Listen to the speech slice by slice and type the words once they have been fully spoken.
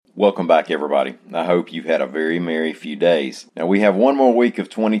Welcome back, everybody. I hope you've had a very merry few days. Now, we have one more week of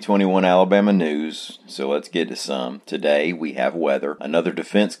 2021 Alabama news, so let's get to some. Today, we have weather, another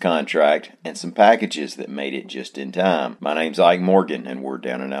defense contract, and some packages that made it just in time. My name's Ike Morgan, and we're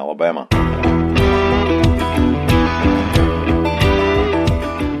down in Alabama.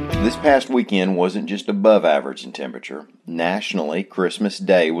 This past weekend wasn't just above average in temperature. Nationally, Christmas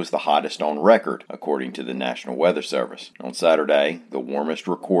Day was the hottest on record, according to the National Weather Service. On Saturday, the warmest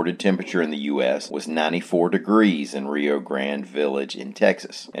recorded temperature in the U.S. was 94 degrees in Rio Grande Village in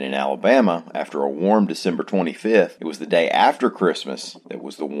Texas. And in Alabama, after a warm December 25th, it was the day after Christmas that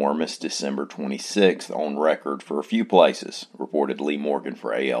was the warmest December 26th on record for a few places, reported Lee Morgan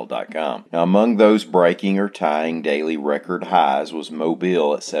for AL.com. Now, among those breaking or tying daily record highs was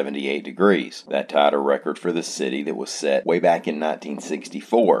Mobile at 78 degrees. That tied a record for the city that was set way back in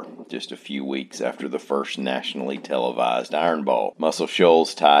 1964, just a few weeks after the first nationally televised Iron Bowl. Muscle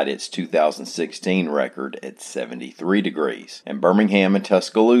Shoals tied its 2016 record at 73 degrees, and Birmingham and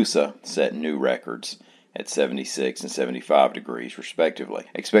Tuscaloosa set new records at 76 and 75 degrees, respectively.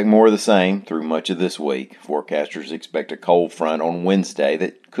 Expect more of the same through much of this week. Forecasters expect a cold front on Wednesday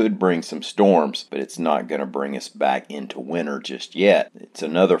that could bring some storms, but it's not going to bring us back into winter just yet. It's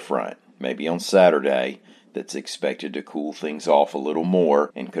another front, maybe on Saturday, that's expected to cool things off a little more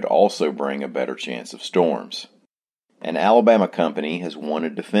and could also bring a better chance of storms. An Alabama company has won a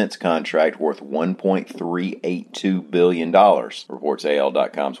defense contract worth $1.382 billion, reports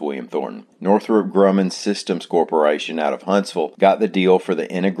AL.com's William Thornton. Northrop Grumman Systems Corporation out of Huntsville got the deal for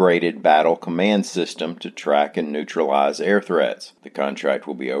the Integrated Battle Command System to track and neutralize air threats. The contract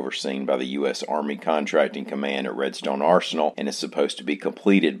will be overseen by the U.S. Army Contracting Command at Redstone Arsenal and is supposed to be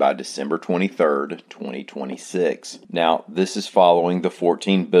completed by December 23, 2026. Now, this is following the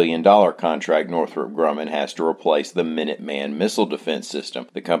 $14 billion contract Northrop Grumman has to replace the Minuteman missile defense system.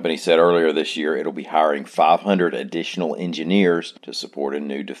 The company said earlier this year it'll be hiring 500 additional engineers to support a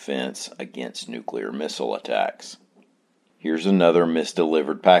new defense against nuclear missile attacks. Here's another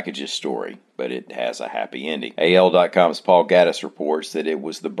misdelivered packages story, but it has a happy ending. AL.com's Paul Gaddis reports that it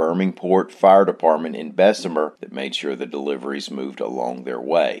was the Birmingport Fire Department in Bessemer that made sure the deliveries moved along their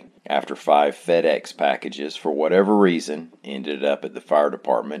way. After 5 FedEx packages, for whatever reason, ended up at the fire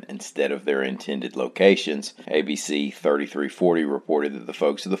department instead of their intended locations, ABC 3340 reported that the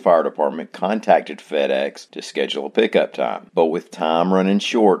folks of the fire department contacted FedEx to schedule a pickup time. But with time running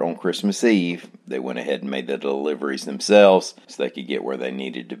short on Christmas Eve, they went ahead and made the deliveries themselves so they could get where they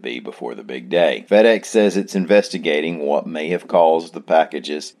needed to be before the big day. FedEx says it's investigating what may have caused the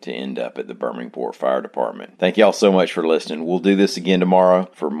packages to end up at the Birmingport Fire Department. Thank y'all so much for listening. We'll do this again tomorrow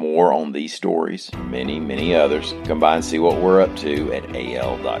for more on these stories, many others. Come by and see what we're up to at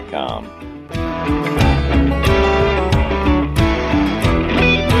AL.com.